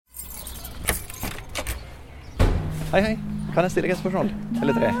Hei, hei. Kan jeg stille deg et spørsmål?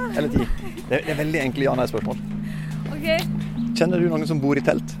 Eller 3? Eller 10? Det er veldig enkle ja-nei-spørsmål. Ok. Kjenner du noen som bor i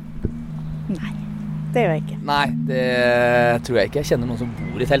telt? Nei, det gjør jeg ikke. Nei, det tror jeg ikke. Jeg kjenner noen som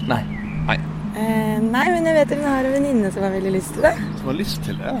bor i telt, nei. Nei, men jeg vet hun har en venninne som har veldig lyst til det. Som har lyst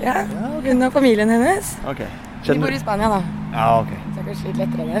til det? Ja, hun og familien hennes. Ok. De bor i Spania da, Ja, ok. så det er kanskje litt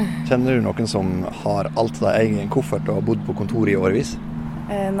lettere det. Kjenner du noen som har alt de eier i en koffert og har bodd på kontor i årevis?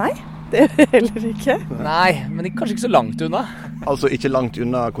 Nei, det gjør jeg heller ikke. Nei, men kanskje ikke så langt unna. Altså ikke langt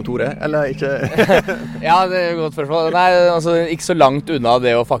unna kontoret, eller ikke? Ja, det er et godt spørsmål. Nei, altså ikke så langt unna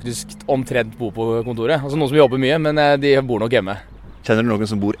det å faktisk omtrent bo på kontoret. Altså noen som jobber mye, men de bor nok hjemme. Kjenner du noen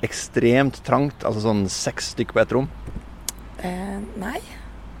som bor ekstremt trangt, altså sånn 6 stykker på et rom? Nei,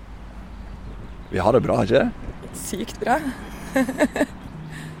 Vi har det bra, ikke det? sykt bra.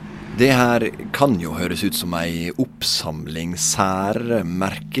 Det her kan jo høres ut som ei oppsamling sære,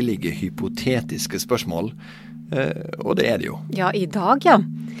 merkelige, hypotetiske spørsmål. Og det er det jo. Ja, i dag, ja.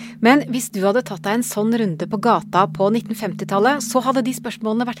 Men hvis du hadde tatt deg en sånn runde på gata på 1950-tallet, så hadde de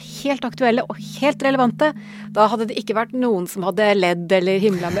spørsmålene vært helt aktuelle og helt relevante. Da hadde det ikke vært noen som hadde ledd eller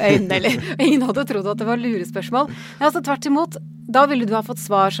himla med øynene, eller ingen hadde trodd at det var lurespørsmål. Men altså tvert imot, da ville du ha fått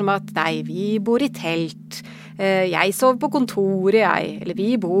svar som at nei, vi bor i telt, jeg sover på kontoret, eller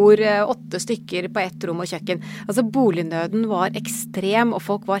vi bor 8 stykker på ett rom og kjøkken. Altså bolignøden var ekstrem, og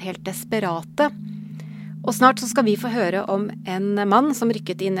folk var helt desperate. Og snart så skal vi få høre om en mann som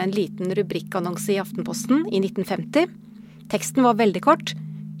rykket inn en liten rubrikkannonse i Aftenposten i 1950. Teksten var veldig kort,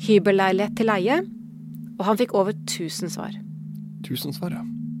 hybelleilighet til leie, og han fikk over 1000 svar. 1000 svar,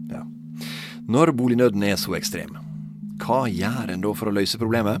 ja. Når bolignøden er så ekstrem, hva gjør en da for å løse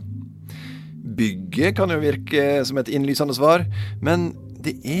problemet? Bygge kan jo virke som et innlysende svar, men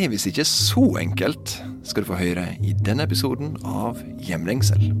det er visst ikke så enkelt, skal du få høre i denne episoden av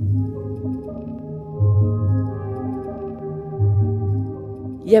Hjemlengsel.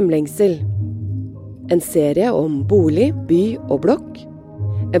 Hjemlengsel. En serie om bolig, by og blokk.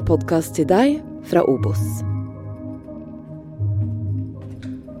 En podcast til deg fra Obos.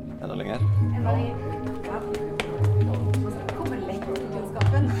 Enda lenger. Kommer lett til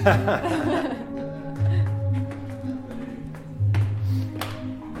kunnskapen.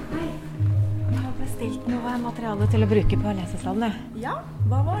 Jeg har bestilt noe materiale til å bruke på lesesalen. Ja,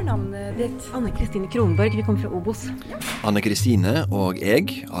 hva var navnet ditt? Anne-Kristine Kronborg, vi kommer fra Obos. Anne-Kristine og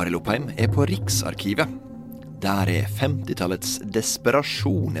jeg, Arild Oppheim, er på Riksarkivet. Der er 50-tallets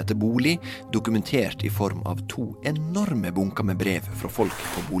desperasjon etter bolig dokumentert i form av 2 enorme bunker med brev fra folk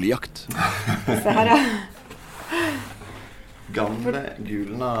på boligjakt. Se her, ja. Gamle,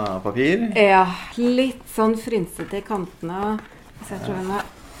 gulna papir. Ja, litt sånn frynsete i kantene. Så jeg tror hun har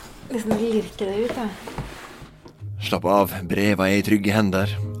liksom lirket det ut, da. Slapp av, breva er i trygge hender.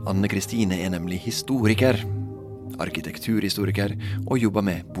 Anne-Kristine er nemlig historiker, arkitekturhistoriker, og jobber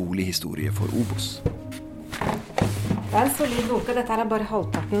med bolighistorie for Obos. Det er en solid bunke, dette her er bare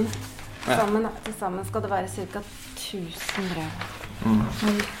halvparten. Til sammen skal det være ca. 1000 brev.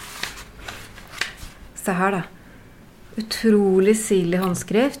 Se her da. Utrolig sirlig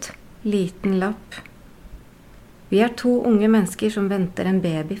håndskrift, liten lapp. Vi er 2 unge mennesker som venter en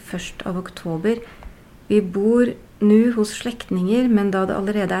baby 1. av oktober. Vi bor nå hos slektninger, men da det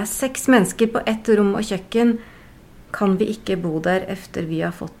allerede er 6 mennesker på ett rom og kjøkken, kan vi ikke bo der efter vi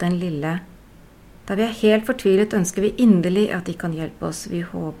har fått den lille. Da vi er helt fortvilet, ønsker vi inderlig at de kan hjelpe oss. Vi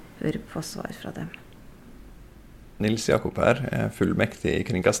håper på svar fra dem. Nils Jakob her er fullmektig i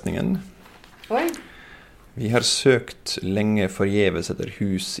kringkastningen. Oi. Vi har søkt lenge forgjeves etter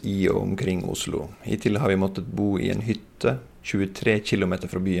hus i og omkring Oslo. Hittil har vi måttet bo i en hytte 23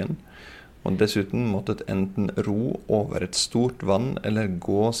 kilometer fra byen, og dessuten måttet enten ro over et stort vann eller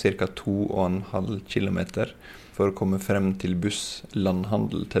gå ca. 2,5 kilometer for å komme frem til buss,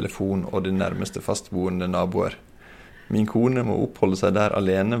 landhandel, telefon og de nærmeste fastboende naboer. Min kone må oppholde seg der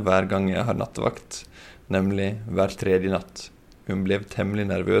alene hver gang jeg har nattevakt, nemlig hver 3. natt. Hun ble temmelig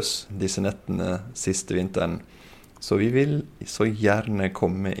nervøs disse nettene siste vinteren, så vi vil så gjerne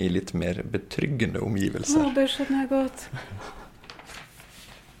komme i litt mer betryggende omgivelser. Det skjønner jeg godt.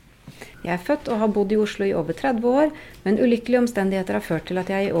 Jeg er født og har bodd i Oslo i over 30 år, men ulykkelige omstendigheter har ført til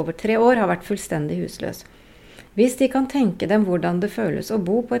at jeg i over 3 år har vært fullstendig husløs. Hvis de kan tenke dem hvordan det føles å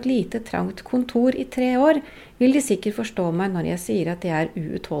bo på et lite, trangt kontor i 3 år, vil de sikkert forstå meg når jeg sier at det er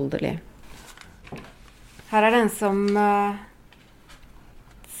uutholdelig. Her er det en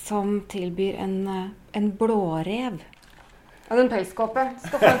som tilbyr en blårev. Ja, den pelskåpe.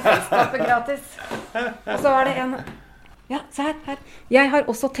 Skal få en pelskåpe gratis. Og så er det en... Ja, se her. Jeg har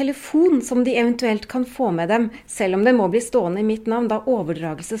også telefon som de eventuelt kan få med dem, selv om det må bli stående i mitt navn, da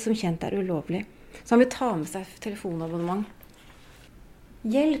overdragelse som kjent er ulovlig. Så han vil ta med seg telefonabonnement.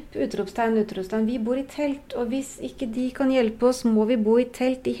 Hjelp, utropstegn, utropstegn. Vi bor i telt, og hvis ikke de kan hjelpe oss, må vi bo i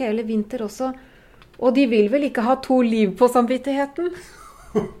telt i hele vinter også. Og de vil vel ikke ha 2 liv på samvittigheten?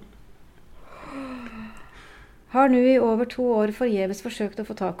 Har nå i over 2 år forgjeves forsøkt å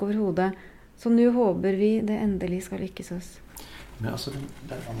få tak over hodet, så nå håper vi det endelig skal lykkes oss. Men altså,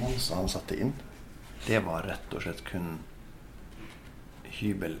 den annonsen han satte inn, det var rett og slett kun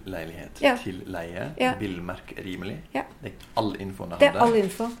hybelleilighet til leie, billmerk rimelig. Ja. Det er all infoen det er all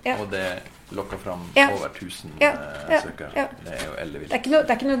info, og det lokker fram over 1000 søkere. Ja. Det er jo ellevilt. Det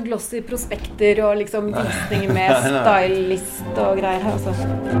er ikke noe gloss i prospekter og liksom visninger med stylist og greier her, altså.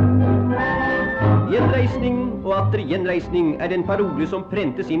 Gjenreisning og atter gjenreisning er den parole som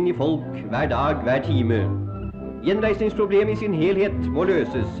prentes inn i folk hver dag, hver time. Gjenreisningsproblemet i sin helhet må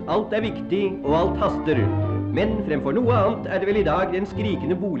løses. Alt er viktig, og alt haster. Men fremfor noe annet er det vel i dag den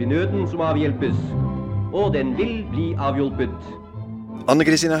skrikende bolignøden som avhjelpes. Og den vil bli avhjulpet.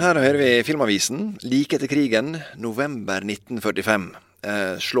 Anne-Kristine, her hører vi Filmavisen, like etter krigen, november 1945.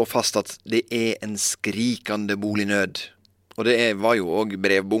 Slå fast at det er en skrikende bolignød. Og det var jo også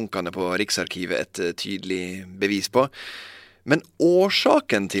brevbunkene på Riksarkivet et tydelig bevis på. Men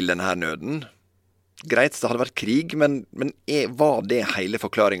årsaken til denne nøden, greit, det hadde vært krig, men var det hele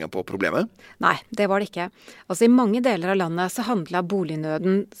forklaringen på problemet? Nei, det var det ikke. Altså i mange deler av landet så handlet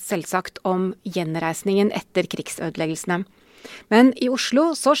bolignøden selvsagt om gjenreisningen etter krigsødeleggelsene. Men i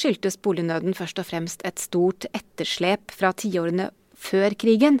Oslo så skyldtes bolignøden først og fremst et stort etterslep fra 10-årene før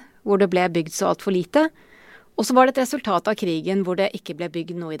krigen, hvor det ble bygd så alt for lite. Og så var det et resultat av krigen hvor det ikke ble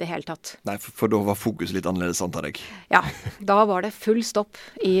bygd noe i det hele tatt. Nei, for da var fokus litt annerledes, antar jeg. Ja, da var det full stopp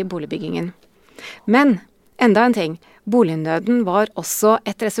i boligbyggingen. Men enda en ting, bolignøden var også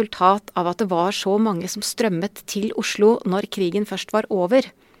et resultat av at det var så mange som strømmet til Oslo når krigen først var over.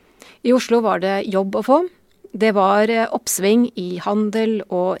 I Oslo var det jobb å få. Det var oppsving i handel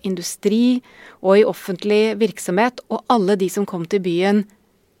og industri og i offentlig virksomhet, og alle de som kom til byen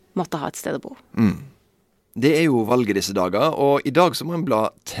måtte ha et sted å bo. Det er jo valget disse dager, og i dag så må en bla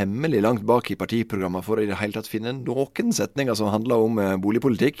temmelig langt bak i partiprogrammet for å i det hele tatt finne noen setninger som handler om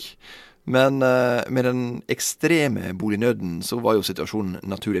boligpolitikk. Men med den ekstreme bolignøden så var jo situasjonen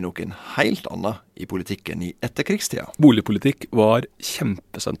naturlig nok en helt annen i politikken i etterkrigstida. Boligpolitikk var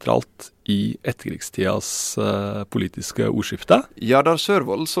kjempesentralt i etterkrigstidas politiske ordskifte. Jardar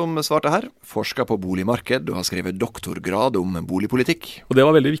Sørvold som svarte her, forsker på boligmarked og har skrevet doktorgrad om boligpolitikk. Og det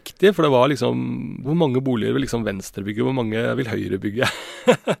var veldig viktig, for det var liksom, hvor mange boliger vil liksom Venstre bygge, hvor mange vil Høyre bygge,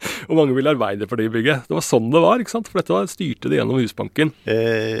 hvor mange vil Arbeiderpartiet bygge. Det var sånn det var, ikke sant? For dette styrte det gjennom Husbanken.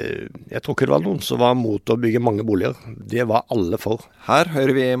 Jeg tror ikke det var noen som var mot å bygge mange boliger. Det var alle for. Her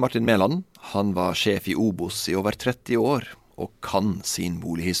hører vi Martin Mæland. Han var sjef i Obos i over 30 år. Og kan sin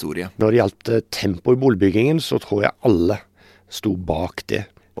bolighistorie. Når det gjaldt tempo i boligbyggingen, så tror jeg alle sto bak det.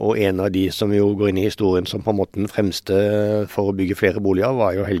 Og en av de som jo går inn i historien som på en måte den fremste for å bygge flere boliger,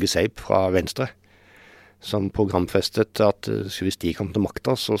 var jo Helge Seip fra Venstre. Som programfestet at hvis de kom til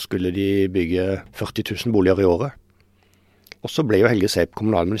makta, så skulle de bygge 40 000 boliger i året. Og så ble jo Helge Seip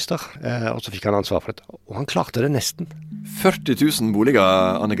kommunalminister, og så fikk han ansvar for det. Og han klarte det nesten. 40 000 boliger,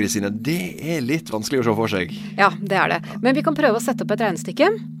 Anne-Kristine, det er litt vanskelig å se for seg. Ja, det er det. Men vi kan prøve å sette opp et regnestykke.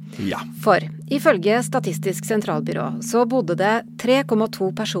 Ja. For ifølge Statistisk sentralbyrå så bodde det 3,2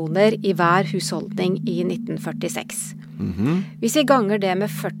 personer i hver husholdning i 1946. Hvis vi ganger det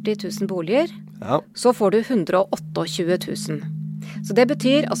med 40 000 boliger, så får du 128 000. Så det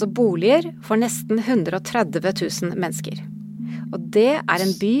betyr altså boliger for nesten 130 000 mennesker. Og det er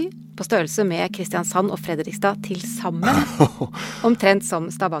en by på størrelse med Kristiansand og Fredrikstad til sammen, omtrent som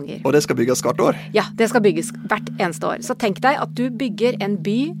Stavanger. Og det skal bygges hvert år? Ja, det skal bygges hvert eneste år. Så tenk deg at du bygger en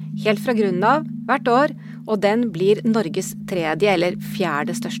by helt fra grunnen av hvert år, og den blir Norges 3. eller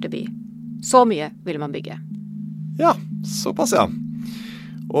 4. største by. Så mye vil man bygge. Ja, såpass ja.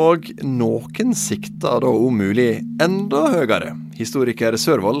 Og noen sikter da om mulig enda høyere. Historiker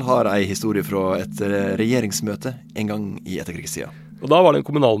Sørvold har en historie fra et regjeringsmøte en gang i etterkrigstida. Og da var det en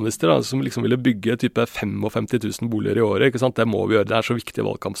kommunalminister som liksom ville bygge type 55 000 boliger i året. Ikke sant? Det må vi gjøre, det er så viktig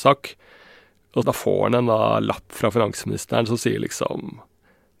valgkampsak. Og da får han en lapp fra finansministeren som sier liksom,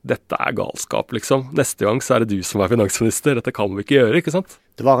 dette er galskap liksom. Neste gang så er det du som er finansminister, dette kan vi ikke gjøre, ikke sant?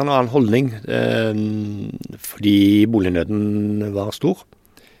 Det var en annen holdning, fordi bolignøden var stor.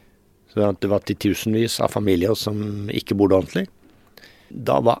 Så det var titusenvis av familier som ikke bodde ordentlig.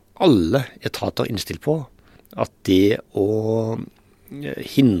 Da var alle etater innstilt på at det å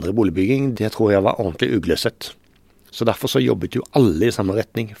hindre boligbygging, det tror jeg var ordentlig ugløsett. Så derfor så jobbet jo alle i samme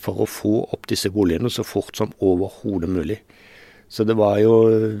retning for å få opp disse boligene så fort som overhodet mulig. Så det var jo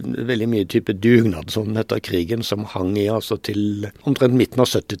veldig mye type dugnad sånn etter krigen som hang i altså til omtrent midten av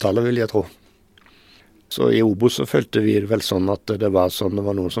 70-tallet, vil jeg tro. Så i Obos så følte vi vel sånn at det var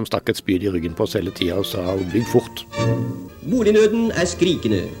noen som stakk et spyd i ryggen på oss hele tiden og sa bygg fort. Bolignøden er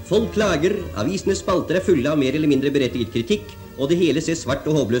skrikende. Folk klager, avisenes spalter er fulle av mer eller mindre berettiget kritikk, og det hele ser svart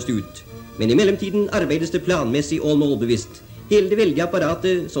og håpløst ut. Men i mellomtiden arbeides det planmessig og målbevisst. Hele det veldige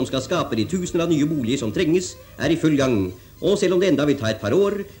apparatet som skal skape de tusener av nye boliger som trenges, er i full gang. Og selv om det enda vil ta et par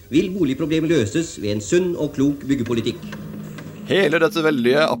år, vil boligproblemet løses ved en sunn og klok byggepolitikk. Hele dette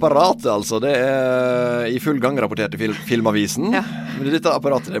veldige apparatet, altså, det er i full gang rapportert i Filmavisen. Ja. Men dette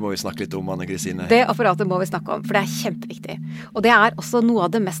apparatet, det må vi snakke litt om, Anne-Kristine. Det apparatet må vi snakke om, for det er kjempeviktig. Og det er også noe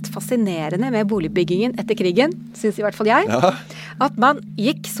av det mest fascinerende med boligbyggingen etter krigen, synes i hvert fall jeg. Ja. At man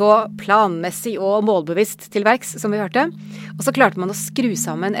gikk så planmessig og målbevisst til verks, som vi hørte, og så klarte man å skru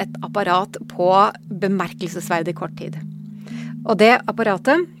sammen et apparat på bemerkelsesverdig kort tid. Og det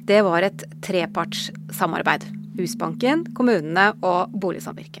apparatet, det var et trepartssamarbeid. Husbanken, kommunene og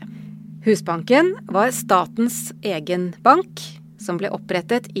boligsamvirket. Husbanken var statens egen bank, som ble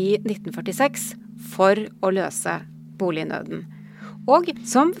opprettet i 1946 for å løse bolignøden, og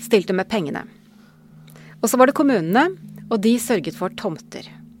som stilte med pengene. Og så var det kommunene, og de sørget for tomter.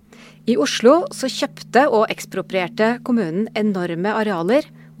 I Oslo så kjøpte og eksproprierte kommunen enorme arealer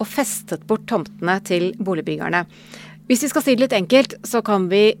og festet bort tomtene til boligbyggerne. Hvis vi skal si det litt enkelt, så kan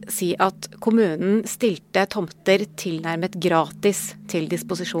vi si at kommunen stilte tomter tilnærmet gratis til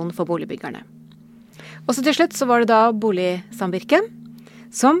disposisjon for boligbyggerne. Og så til slutt så var det da boligsamvirket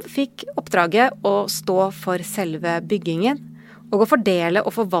som fikk oppdraget å stå for selve byggingen og å fordele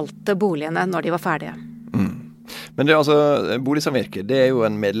og forvalte boligene når de var ferdige. Men det er altså, boligsamvirket, det er jo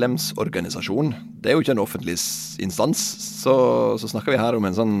en medlemsorganisasjon. Det er jo ikke en offentlig instans. Så snakker vi her om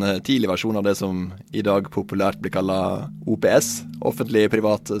en sånn tidlig versjon av det som i dag populært blir kallet OPS,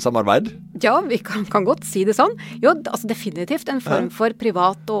 offentlig-privat samarbeid. Ja, vi kan godt si det sånn. Jo, altså definitivt en form for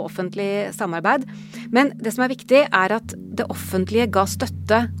privat og offentlig samarbeid. Men det som er viktig er at det offentlige ga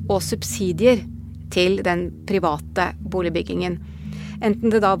støtte og subsidier til den private boligbyggingen.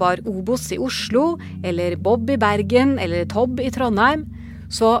 Enten det da var Obos i Oslo, eller Bob i Bergen, eller Tobb i Trondheim,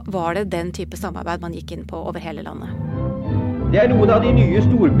 så var det den type samarbeid man gikk inn på over hele landet. Det er noen av de nye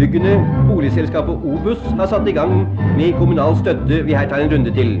storbyggene boligselskapet Obos har satt i gang med kommunal støtte vi her tar en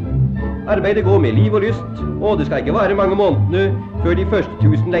runde til. Arbeidet går med liv og lyst, og det skal ikke vare mange månedene før de første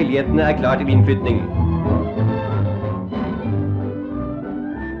 1000 leilighetene er klar til innflytning.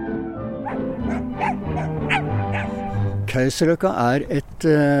 Keiserløkka er et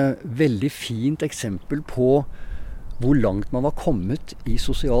veldig fint eksempel på hvor langt man var kommet i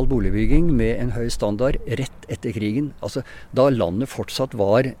sosial boligbygging med en høy standard rett etter krigen. Altså da landet fortsatt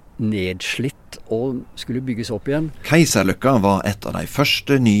var nedslitt og skulle bygges opp igjen. Keiserløkka var et av de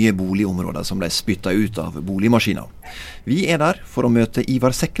første nye boligområdene som ble spyttet ut av boligmaskiner. Vi er der for å møte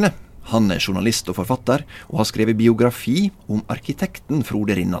Ivar Sekne. Han er journalist og forfatter, og har skrevet biografi om arkitekten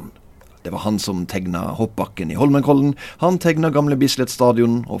Frode Rinnan. Det var han som tegnet Hoppbakken i Holmenkollen, han tegnet gamle Bislett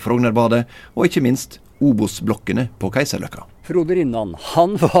Stadion og Frognerbadet, og ikke minst Obos-blokkene på Keiserløkka. Frode Rinnan,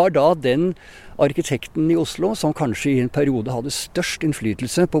 han var da den arkitekten i Oslo som kanskje i en periode hadde størst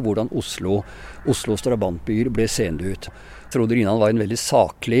innflytelse på hvordan Oslos drabantbyer ble seende ut. Frode Rinnan var en veldig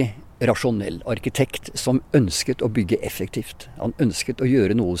saklig, rasjonell arkitekt som ønsket å bygge effektivt. Han ønsket å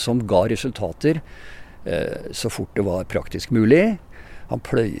gjøre noe som ga resultater så fort det var praktisk mulig. Han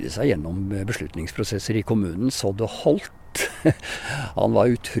pløyde seg gjennom beslutningsprosesser i kommunen, så det holdt. Han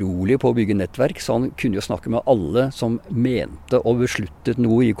var utrolig på å bygge nettverk, så han kunne jo snakke med alle som mente og besluttet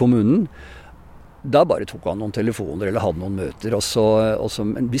noe i kommunen. Da bare tok han noen telefoner eller hadde noen møter,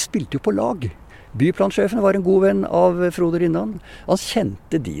 men vi spilte jo på lag. Byplansjefen var en god venn av Frode Rinnan. Han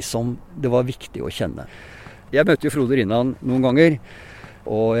kjente de som det var viktig å kjenne. Jeg møtte jo Frode Rinnan noen ganger,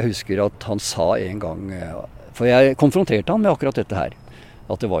 og jeg husker at han sa en gang, for jeg konfronterte han med akkurat dette her,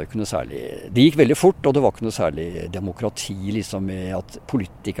 at det var ikke noe særlig, det gikk veldig fort, og det var ikke noe særlig demokrati liksom, med at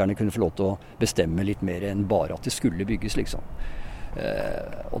politikerne kunne få lov til å bestemme litt mer enn bare at det skulle bygges liksom.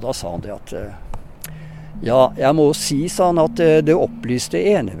 Og da sa han det at ja, jeg må si, sa han, at det opplyste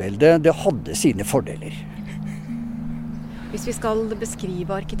eneveldet, det hadde sine fordeler. Hvis vi skal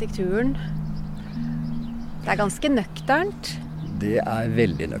beskrive arkitekturen, det er ganske nøkternt. Det er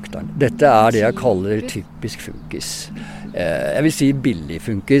veldig nøkternt. Dette er det jeg kaller typisk funkis. Jeg vil si billig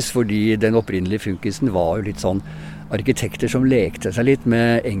funkis, fordi den opprinnelige funkisen var jo litt sånn arkitekter som lekte seg litt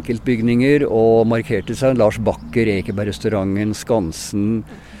med enkeltbygninger og markerte seg. Lars Bakker, Ekeberg-restauranten, Skansen.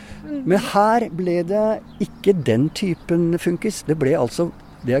 Men her ble det ikke den typen funkis. Det ble altså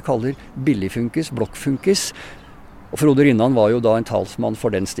det jeg kaller billig funkis, blokkfunkis. Og Frode Rinnan var jo da en talsmann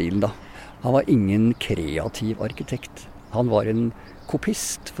for den stilen da. Han var ingen kreativ arkitekt. Han var en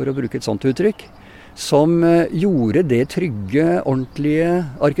kopist, for å bruke et sånt uttrykk, som gjorde det trygge, ordentlige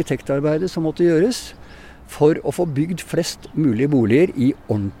arkitektarbeidet som måtte gjøres for å få bygd flest mulig boliger i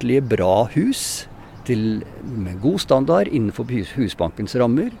ordentlige, bra hus med god standard innenfor Husbankens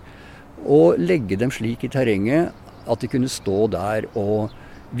rammer, og legge dem slik i terrenget at de kunne stå der og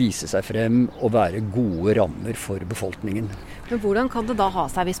vise seg frem og være gode rammer for befolkningen. Men hvordan kan det da ha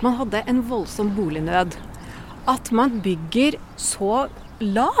seg hvis man hadde en voldsom bolignød, at man bygger så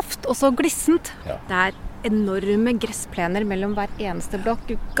lavt og så glissent? Ja. Det er enorme gressplener mellom hver eneste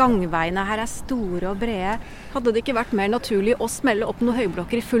blokk. Gangveiene her er store og brede. Hadde det ikke vært mer naturlig å smelle opp noen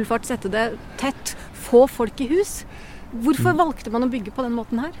høyblokker i full fart, sette det tett, få folk i hus? Hvorfor valgte man å bygge på den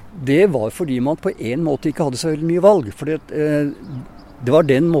måten her? Det var fordi man på en måte ikke hadde så veldig mye valg. Fordi det var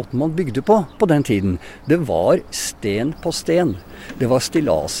den måten man bygde på den tiden. Det var sten på sten. Det var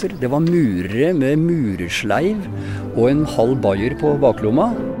stillaser, det var murere med murersleiv og en halv bayer på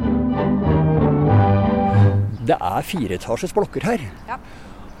baklomma. Det er 4-etasjes blokker her. Ja.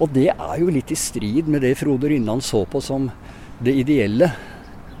 Og det er jo litt i strid med det Frode Rinnan så på som det ideelle.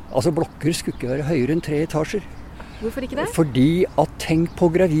 Altså blokker skulle ikke være høyere enn 3 etasjer. Hvorfor ikke det? Fordi at tenk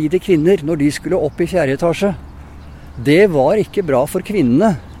på gravide kvinner når de skulle opp i 4. etasje. Det var ikke bra for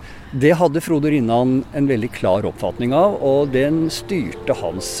kvinnene. Det hadde Frode Rinnan en veldig klar oppfatning av, og den styrte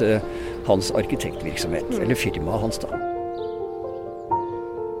hans arkitektvirksomhet, eller firmaet hans da.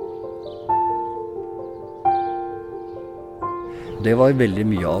 Det var veldig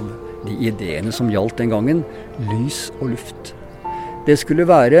mye av de ideene som gjaldt den gangen, lys og luft. Det skulle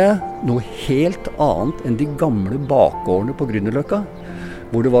være noe helt annet enn de gamle bakgårdene på Grünerløkka,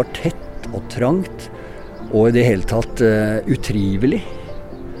 hvor det var tett og trangt, og i det hele tatt utrivelig,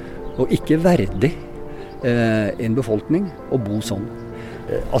 og ikke verdig en befolkning å bo sånn.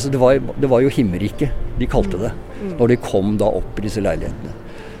 Altså det var jo himmelriket, de kalte det, når de kom da opp i disse leilighetene,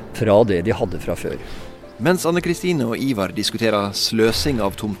 fra det de hadde fra før. Mens Anne Kristine og Ivar diskuterer sløsing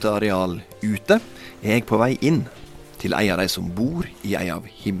av tomteareal ute, er jeg på vei inn til en av de som bor i en av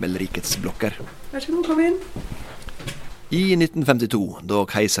himmelrikets blokker. Vær så god, kom inn. I 1952, da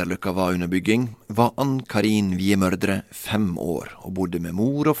Keiserløkka var under bygging, var Ann-Karin Viemørdre 5 år og bodde med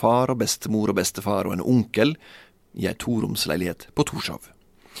mor og far og bestemor og bestefar og en onkel i en 2-romsleilighet på Torshov.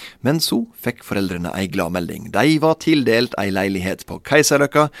 Men så fikk foreldrene en gladmelding. De var tildelt en leilighet på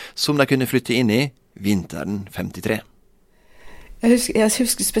Keiserløkka som de kunne flytte inn i vinteren 53. Jeg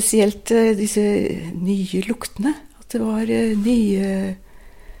husker spesielt disse nye luktene. At det var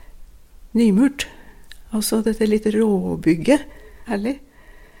nymurt. Altså dette litt råbygget. Herlig.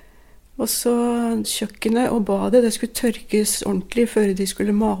 Og så kjøkkenet og badet, det skulle tørkes ordentlig før de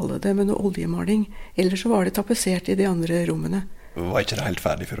skulle male det med noe oljemaling. Ellers så var det tapetsert i de andre rommene. Var ikke det helt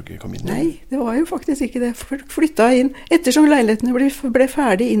ferdig før dere kom inn? Nei, det var jo faktisk ikke det. Folk flytta inn. Ettersom leilighetene ble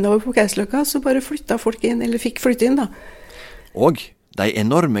ferdig innover på Keiserløkka, så bare flytta folk inn, eller fikk flytte inn da. Og de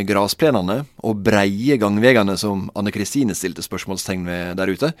enorme grasplenene og breie gangvegene som Anne Kristine stilte spørsmålstegn ved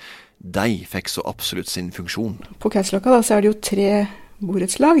der ute, de fikk så absolutt sin funksjon. På Keiserløkka da, så er det jo 3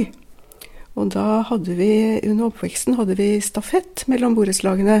 borettslag. Og da hadde vi, under oppveksten, hadde vi stafett mellom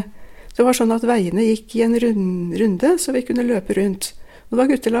borettslagene. Det var sånn at veiene gikk i en runde, så vi kunne løpe rundt. Og det var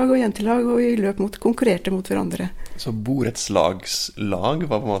guttelag og jentelag, og vi konkurrerte mot hverandre. Så borettslagslag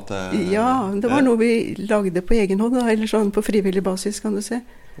var på en måte... Ja, det var noe vi lagde på egen hånd, eller sånn på frivillig basis, kan du se.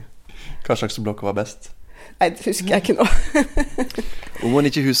 Hva slags blokk var best? Nei, det husker jeg ikke nå. Om man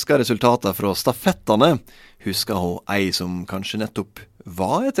ikke husker resultater fra stafettene, husker hun ei som kanskje nettopp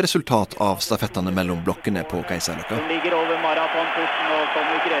var et resultat av stafettene mellom blokkene på Keiserløkka.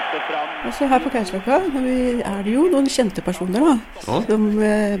 Og så her på Keiserløkka er det jo noen kjente personer da, som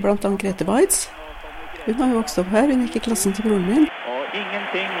blant annet Grete Waitz. Hun har jo vokst opp her, hun gikk i klassen til broren min. Og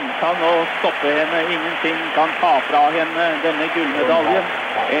ingenting kan nå stoppe henne, ingenting kan ta fra henne denne gullmedaljen.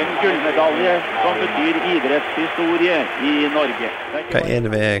 En gullmedalje som betyr idrettshistorie i Norge. Hva er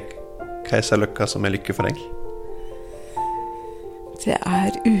det ved Keiserløkka som er lykke for deg? Det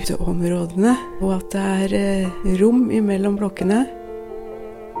er uteområdene, og at det er rom imellom blokkene.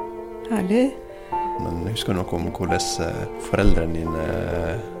 Herlig. Men husker du noe om hvordan foreldrene dine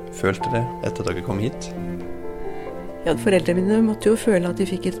følte det etter at dere kom hit? Ja, foreldrene mine måtte jo føle at de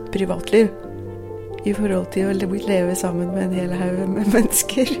fikk et privatliv i forhold til å leve sammen med en hel haug med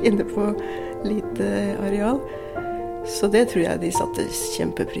mennesker inne på lite areal. Så det tror jeg de satte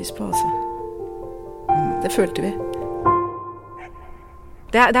kjempepris på, altså. Det følte vi.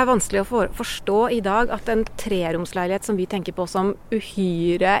 Det er vanskelig å forstå i dag at en treromsleilighet som vi tenker på som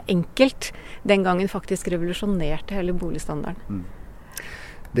uhyre enkelt, den gangen faktisk revolusjonerte hele boligstandarden.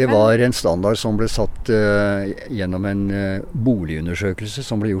 Det var en standard som ble satt gjennom en boligundersøkelse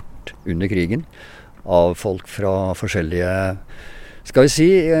som ble gjort under krigen av folk fra forskjellige, skal vi si,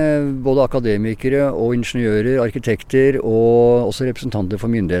 både akademikere og ingeniører, arkitekter og også representanter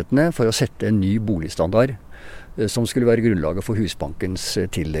for myndighetene for å sette en ny boligstandard som skulle være grunnlaget for Husbankens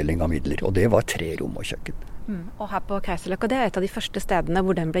tildeling av midler. Og det var 3 rom og kjøkken. Og her på Keiserløkka, det er et av de første stedene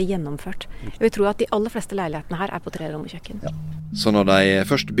hvor den ble gjennomført. Jeg vil tro at de aller fleste leilighetene her er på 3 rom og kjøkken. Ja. Så når de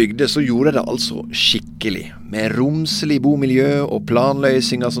først bygde, så gjorde det altså skikkelig, med romslig bomiljø og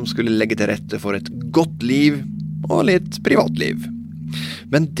planløsninger som skulle legge til rette for et godt liv og litt privatliv.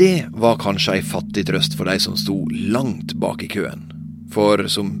 Men det var kanskje en fattig trøst for de som sto langt bak i køen. For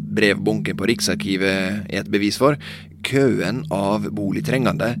som brevbunken på Riksarkivet er et bevis for, køen av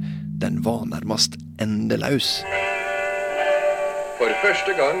boligtrengende, den var nærmest endeløs. For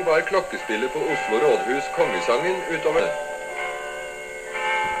første gang var klokkespillet på Oslo Rådhus kongesangen utover.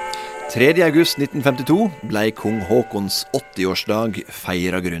 3. august 1952 ble kong Håkons 80-årsdag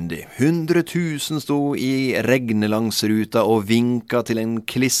feiret grundig. 100 000 sto i regnet langs ruta og vinket til en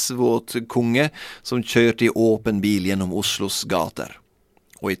klissvåt konge som kjørte i åpen bil gjennom Oslos gater.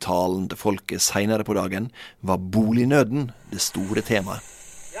 Og i talen til folket senere på dagen var bolignøden det store temaet.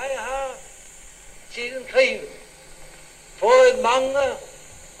 Jeg har siden krigen fået mange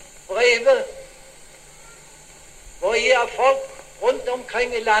breve, hvor I har folk rundt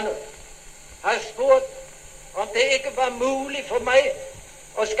omkring i landet har spurt om det ikke var mulig for meg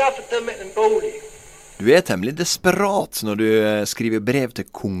å skaffe dem en bolig. Du er temmelig desperat når du skriver brev til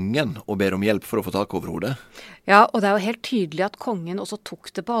kongen og ber om hjelp for å få tak over hodet. Ja, og det er jo helt tydelig at kongen også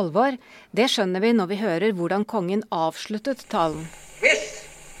tok det på alvor. Det skjønner vi når vi hører hvordan kongen avsluttet talen. Hvis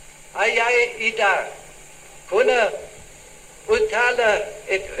jeg i dag kunne uttale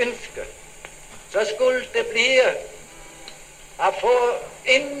et ønske, så skulle det bli å få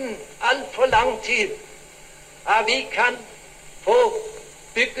innen alt for lang tid at vi kan få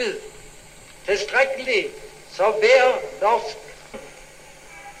bygget tilstrekkelig så hver norsk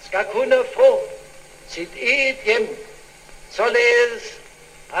skal kunne få sitt eget hjem, således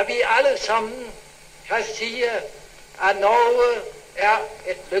at vi alle sammen kan si at Norge er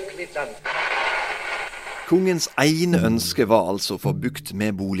et lykkelig land. Kongens ene ønske var altså å få bukt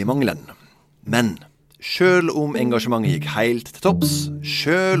med boligmangelen. Men selv om engasjementet gikk helt til topps,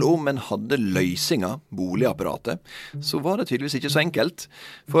 selv om en hadde løsninger, boligapparatet, så var det tydeligvis ikke så enkelt.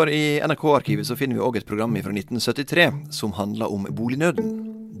 For i NRK-arkivet så finner vi også et program fra 1973 som handler om bolignøden.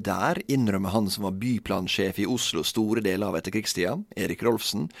 Der innrømmer han som var byplansjef i Oslo store deler av etterkrigstida, Erik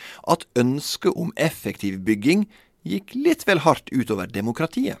Rolfsen, at ønsket om effektiv bygging gikk litt vel hardt utover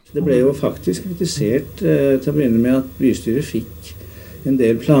demokratiet. Det ble jo faktisk kritisert til å begynne med at bystyret fikk en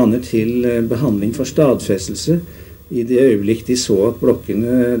del planer til behandling for stadfestelse i det øyeblikk de så at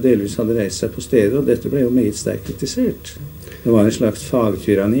blokkene delvis hadde reist seg på stedet, og dette ble jo meget sterkt kritisert. Det var en slags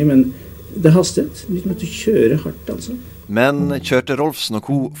fagtyranni, men det hastet. Vi måtte kjøre hardt, altså. Men kjørte Rolfsen og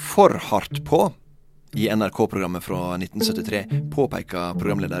co. for hardt på? I NRK-programmet fra 1973 påpeker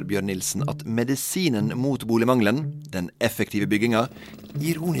programleder Bjørn Nilsen at medisinen mot boligmangelen, den effektive bygginga,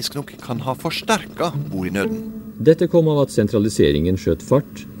 ironisk nok kan ha forsterket bolignøden. Dette kom av at sentraliseringen skjøt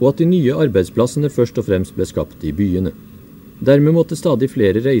fart, og at de nye arbeidsplassene først og fremst ble skapt i byene. Dermed måtte stadig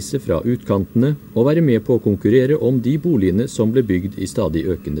flere reise fra utkantene og være med på å konkurrere om de boligene som ble bygd i stadig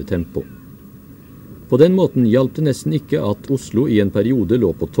økende tempo. På den måten hjalp det nesten ikke at Oslo i en periode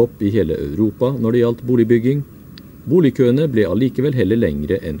lå på topp i hele Europa når det gjaldt boligbygging. Boligkøene ble allikevel heller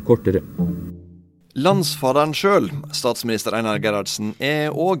lengre enn kortere. Landsfaderen selv, statsminister Einar Gerhardsen,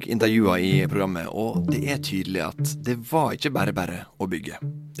 er også intervjuet i programmet, og det er tydelig at det var ikke bare å bygge.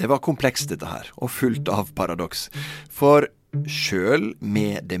 Det var komplekst dette her, og fullt av paradoks. For selv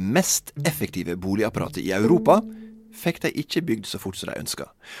med det mest effektive boligapparatet i Europa, fikk de ikke bygd så fort som de ønsket.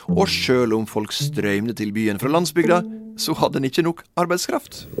 Og selv om folk strømde til byen fra landsbygda, så hadde den ikke nok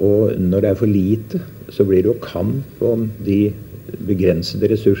arbeidskraft. Og når det er for lite, så blir det jo kamp om de begrensede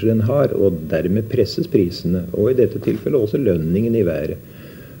ressurser den har, og dermed presses prisene, og i dette tilfellet også lønningen i været.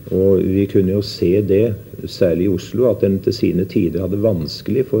 Og vi kunne jo se det, særlig i Oslo, at den til sine tider hadde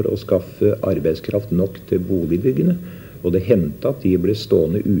vanskelig for å skaffe arbeidskraft nok til boligbyggene, og det hendte at de ble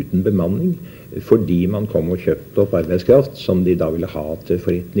stående uten bemanning, fordi man kom og kjøpte opp arbeidskraft som de da ville ha til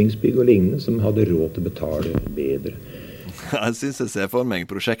forretningsbygg og lignende, som hadde råd til å betale bedre. Jeg synes jeg ser for meg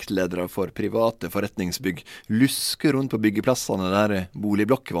prosjektledere for private forretningsbygg luske rundt på byggeplassene der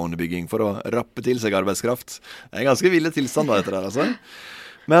boligblokk var under bygging for å rappe til seg arbeidskraft. Det er ganske ville tilstander etter det, altså.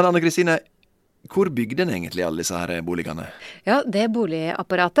 Men Anne-Kristine, hvor bygde den egentlig alle disse her boligene? Ja, det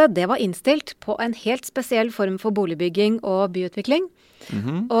boligapparatet, det var innstilt på en helt spesiell form for boligbygging og byutvikling.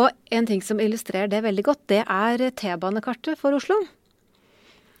 Og en ting som illustrerer det veldig godt, det er T-banekartet for Oslo.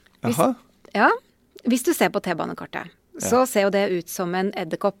 Hvis du ser på T-banekartet, så ser jo det ut som en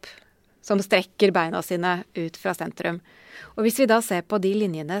edderkopp som strekker beina sine ut fra sentrum. Og hvis vi da ser på de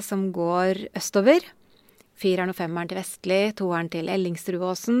linjene som går østover, 4'eren og 5'eren til Vestli, 2'eren til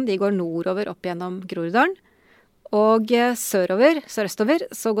Ellingsrudåsen, de går nordover opp gjennom Groruddalen. Og sørøstover,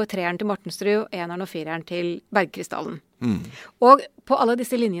 så går 3'eren til Mortensrud, 1'eren og 4'eren til Bergkrystallen. Og på alle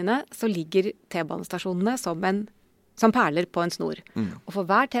disse linjene så ligger T-banestasjonene som perler på en snor. Og for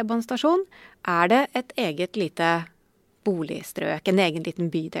hver T-banestasjon er det et eget lite boligstrøk, en egen liten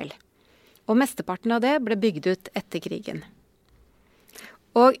bydel. Og mesteparten av det ble bygd ut etter krigen.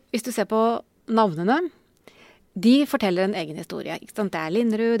 Og hvis du ser på navnene, de forteller en egen historie. Ikke sant? Det er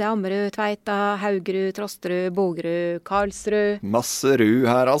Linderud, det er Ammerud, Tveita, Haugerud, Trosterud, Bogerud, Karlsrud. Masse Rud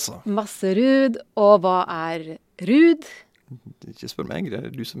her, altså. Masse Rud. Og hva er Rud? Ikke spør meg, det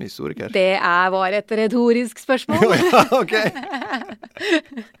er du som er historiker. Det var et retorisk spørsmål. Ja, ok.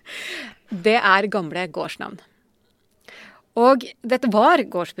 Det er gamle gårdsnavn. Og dette var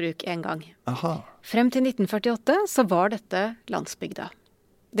gårdsbruk en gang. Aha. Frem til 1948 så var dette landsbygda.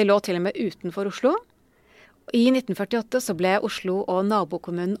 Det lå til og med utenfor Oslo. I 1948 så ble Oslo og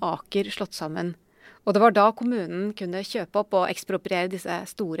nabokommunen Aker slått sammen. Og det var da kommunen kunne kjøpe opp og ekspropriere disse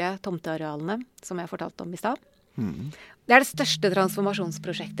store tomtearealene, som jeg fortalte om i stad. Det er det største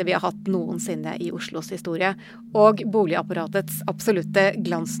transformasjonsprosjektet vi har hatt noensinne i Oslos historie, og boligapparatets absolutte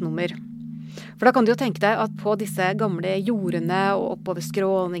glansnummer. For da kan du jo tenke deg at på disse gamle jordene og oppover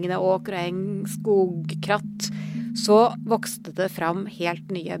skråningene, åker og eng, skogkratt, så vokste det fram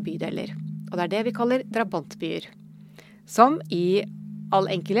helt nye bydeler. Og det er det vi kaller drabantbyer, som i all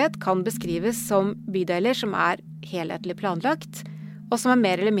enkelhet kan beskrives som bydeler som er helhetlig planlagt, og som er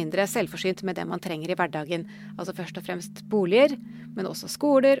mer eller mindre selvforsynt med det man trenger i hverdagen. Altså først og fremst boliger, men også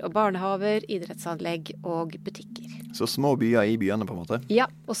skoler og barnehaver, idrettsanlegg og butikker. Så små byer i byene på en måte?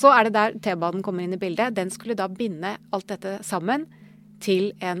 Ja, og så er det der T-banen kommer inn i bildet. Den skulle da binde alt dette sammen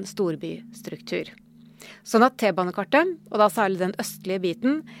til en storbystruktur. Sånn at T-banekartet, og da særlig den østlige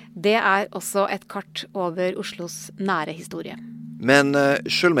biten, det er også et kart over Oslos nære historie. Men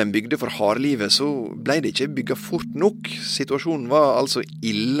selv om en bygde for hardlivet, så ble det ikke bygget fort nok. Situasjonen var altså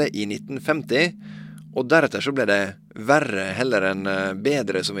ille i 1950, og deretter så ble det verre heller enn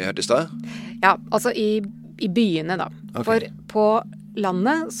bedre, som vi hørte i sted. Ja, altså i byene da. Okay. For på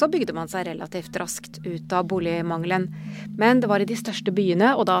landet så bygde man seg relativt raskt ut av boligmangelen. Men det var i de største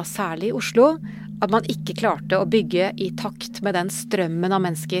byene, og da særlig i Oslo, at man ikke klarte å bygge i takt med den strømmen av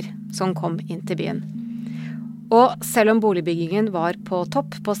mennesker som kom inn til byen. Og selv om boligbyggingen var på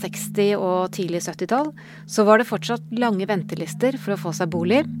topp på 60- og tidlig 70-tall, så var det fortsatt lange ventelister for å få seg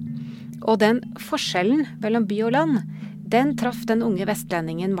bolig. Og den forskjellen mellom by og land, den traff den unge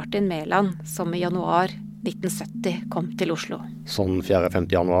vestlendingen Martin Mæland, som i januar 1970 kom til Oslo. Sånn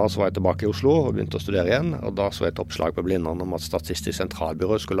 4.-5. januar så var jeg tilbake i Oslo og begynte å studere igjen. Og da så jeg et oppslag på Blindern om at Statistisk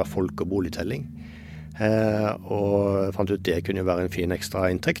sentralbyrå skulle ha folk- og boligtelling. Og fant ut det kunne jo være en fin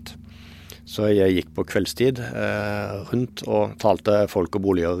ekstra inntekt. Så jeg gikk på kveldstid rundt og talte folk og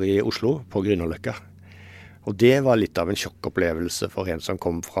boliger i Oslo på Grünerløkka. Og det var litt av en sjokkopplevelse for en som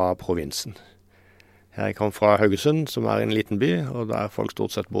kom fra provinsen. Jeg kom fra Haugesund, som er en liten by, og der folk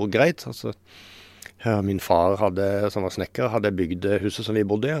stort sett bor greit. Altså, min far, som var snekker, hadde bygd huset som vi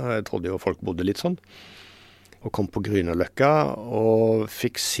bodde i, og jeg trodde jo folk bodde litt sånn. Og kom på Grünerløkka og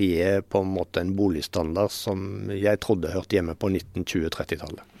fikk se på en måte en boligstandard som jeg trodde hørte hjemme på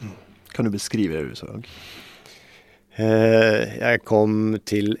 1920-30-tallet. Kan du beskrive det du så? Jeg kom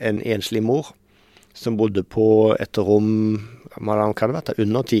til en enslig mor som bodde på et rom, kan det være,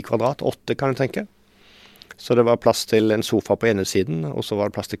 under 10 kvadrat, 8 kan jeg tenke. Så det var plass til en sofa på ene siden, og så var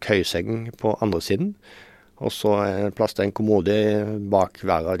det plass til køyseng på andre siden. Og så plass til en kommode bak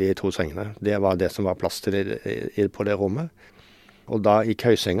hver av de 2 sengene. Det var det som var plass til på det rommet. Og da i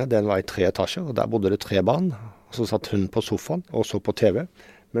køysenga, den var i 3 etasjer, og der bodde det 3 barn. Og så satt hun på sofaen og så på TV.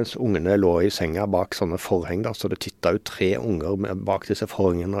 Mens ungene lå i senga bak sånne forheng, da, så det tittet ut 3 unger bak disse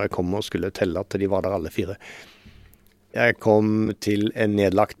forhengene når jeg kom og skulle telle at de var der alle 4. Jeg kom til en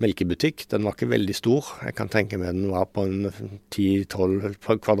nedlagt melkebutikk. Den var ikke veldig stor. Jeg kan tenke meg den var på en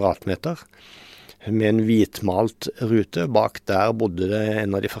 10-12 kvadratmeter. Med en hvitmalt rute. Bak der bodde det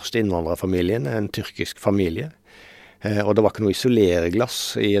en av de første innvandrerfamiliene, en tyrkisk familie. Og det var ikke noe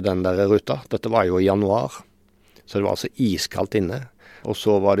isolerglass i den der ruta. Dette var jo i januar, så det var altså iskaldt inne. Og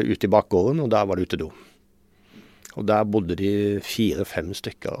så var det ute i bakgården, og der var det utedo. Og der bodde de 4-5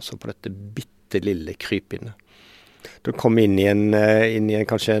 stykker, altså på dette bitte lille krypinnet. Du kom inn i en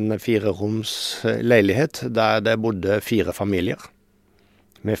kanskje en 4-roms leilighet, der det bodde 4 familier,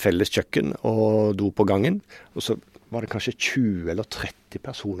 med felles kjøkken og do på gangen. Og så var det kanskje 20 eller 30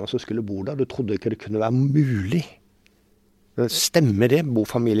 personer som skulle bo der. Du trodde ikke det kunne være mulig. Stemmer det? Bor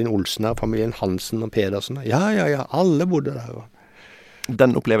familien Olsen her, familien Hansen og Pedersen? Ja, alle bodde der.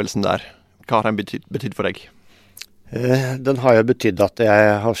 Den opplevelsen der, hva har den betydd for deg? Den har jo betydd at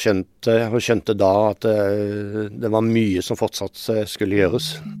jeg har skjønt da at det var mye som fortsatt skulle gjøres.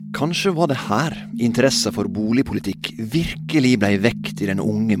 Kanskje var det her interesse for boligpolitikk virkelig ble vekt i den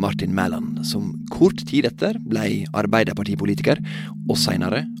unge Martin Mæland, som kort tid etter ble arbeiderpartipolitiker og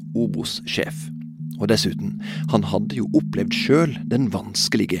senere Obos-sjef. Og dessuten, han hadde jo opplevd selv den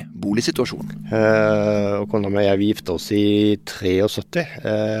vanskelige boligsituasjonen. Og kona og jeg gifte oss i 73.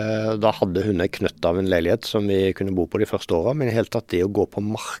 Da hadde hun en knøtt av en leilighet som vi kunne bo på de første årene, men i hele tatt det å gå på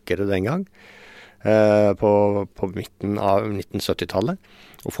markedet den gang, på midten av 1970-tallet,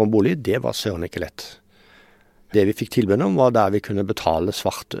 og få en bolig, det var søren ikke lett. Det vi fikk tilbud om var der vi kunne betale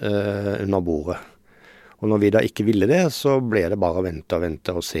svart under bordet. Og når vi da ikke ville det, så ble det bare å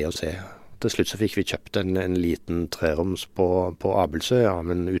vente og se. Til slutt så fikk vi kjøpt en liten 3-roms på Abelsø av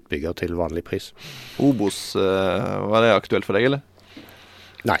en utbygger til vanlig pris. Obos, var det aktuelt for deg, eller?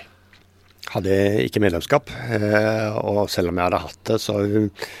 Nei. Hadde ikke medlemskap, og selv om jeg hadde hatt det, så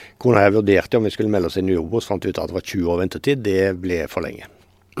kona jeg vurderte om vi skulle melde oss inn i Obos, fant ut at det var 20 år ventetid, det ble for lenge.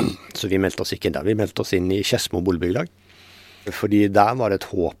 Så vi meldte oss ikke inn der, vi meldte oss inn i Skedsmo boligbygglag. Fordi der var det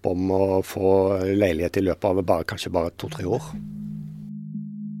et håp om å få leilighet i løpet av kanskje bare 2-3 år.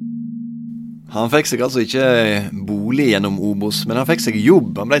 Han fikk seg altså ikke bolig gjennom Obos, men han fikk seg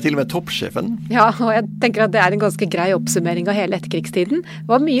jobb. Han ble til og med toppsjefen. Ja, og jeg tenker at det er en ganske grei oppsummering av hele etterkrigstiden. Det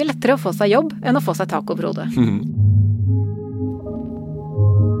var mye lettere å få seg jobb enn å få seg tak over hodet.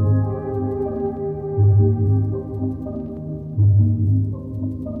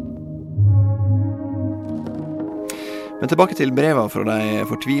 Men tilbake til brevet fra de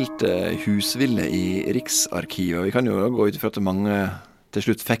fortvilte husville i Riksarkivet. Vi kan jo gå ut fra at mange til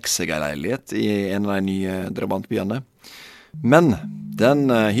slutt fikk seg en leilighet i en av de nye drabantbyene. Men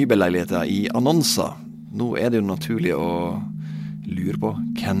den hybelleiligheten i annonser, nå er det jo naturlig å lure på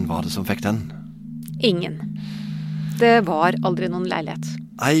hvem var det som fikk den? Ingen. Det var aldri noen leilighet.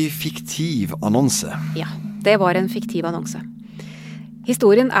 En fiktiv annonse? Ja, det var en fiktiv annonse.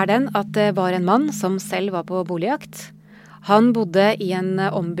 Historien er den at det var en mann som selv var på boligjakt. Han bodde i en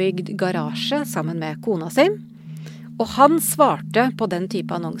ombygd garasje sammen med kona si. Og han svarte på den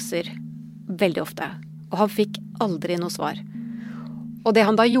type annonser veldig ofte, og han fikk aldri noe svar. Og det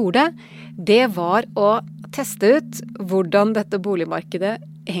han da gjorde, det var å teste ut hvordan dette boligmarkedet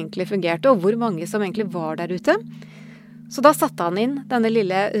egentlig fungerte, og hvor mange som egentlig var der ute. Så da satte han inn denne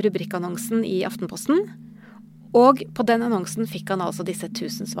lille rubrikkannonsen i Aftenposten, og på den annonsen fikk han altså disse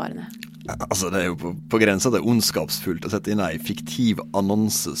 1000 svarene. Altså, det er jo på grensen det er ondskapsfullt å sette inn en fiktiv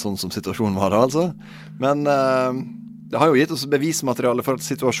annonse, sånn som situasjonen var da, altså. Men det har jo gitt oss bevismateriale for at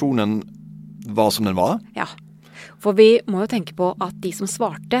situasjonen var som den var. Ja, for vi må jo tenke på at de som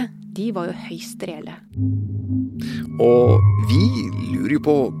svarte, de var jo høyst reelle. Og vi lurer jo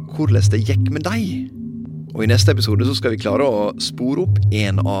på hvordan det gikk med deg. Og i neste episode så skal vi klare å spore opp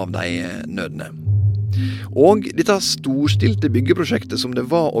en av de nødene. Og dette storstilte byggeprosjektet som det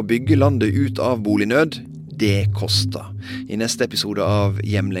var å bygge landet ut av bolignød, det koster. I neste episode av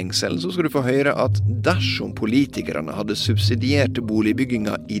Hjemlengsel så skal du få høre at dersom politikerne hadde subsidiert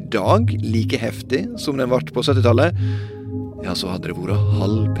boligbygginga i dag like heftig som den ble på 70-tallet, ja, så hadde det vært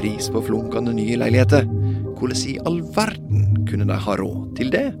halv pris på flunkende nye leiligheter. Hvordan i all verden kunne de ha råd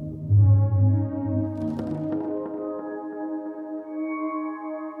til det?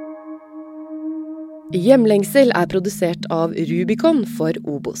 Hjemlengsel er produsert av Rubicon for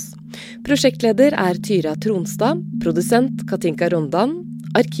Obos. Prosjektleder er Tyra Tronstad, produsent Katinka Rondan,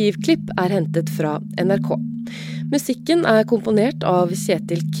 arkivklipp er hentet fra NRK. Musikken er komponert av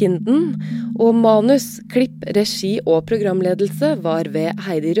Kjetil Kinden, og manus, klipp, regi og programledelse var ved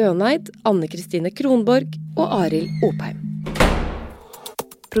Heidi Røneid, Anne Kristine Kronborg og Arild Opheim.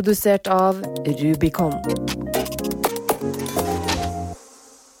 Produsert av Rubicon.